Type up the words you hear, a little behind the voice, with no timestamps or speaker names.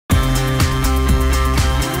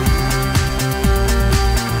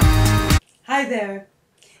Hi there,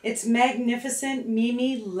 it's Magnificent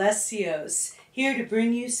Mimi Lesseos, here to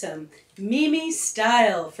bring you some Mimi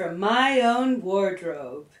style from my own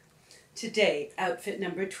wardrobe. Today, outfit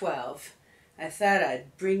number 12. I thought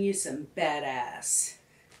I'd bring you some badass.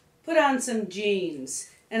 Put on some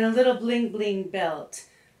jeans and a little bling bling belt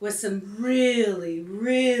with some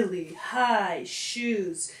really high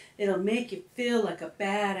shoes. It'll make you feel like a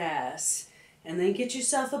badass. And then get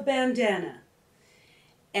yourself a bandana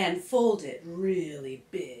and fold it really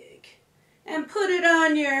big and put it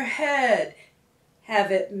on your head.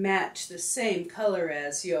 Have it match the same color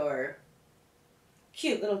as your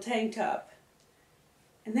cute little tank top.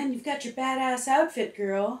 And then you've got your badass outfit,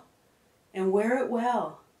 girl, and wear it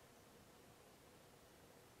well.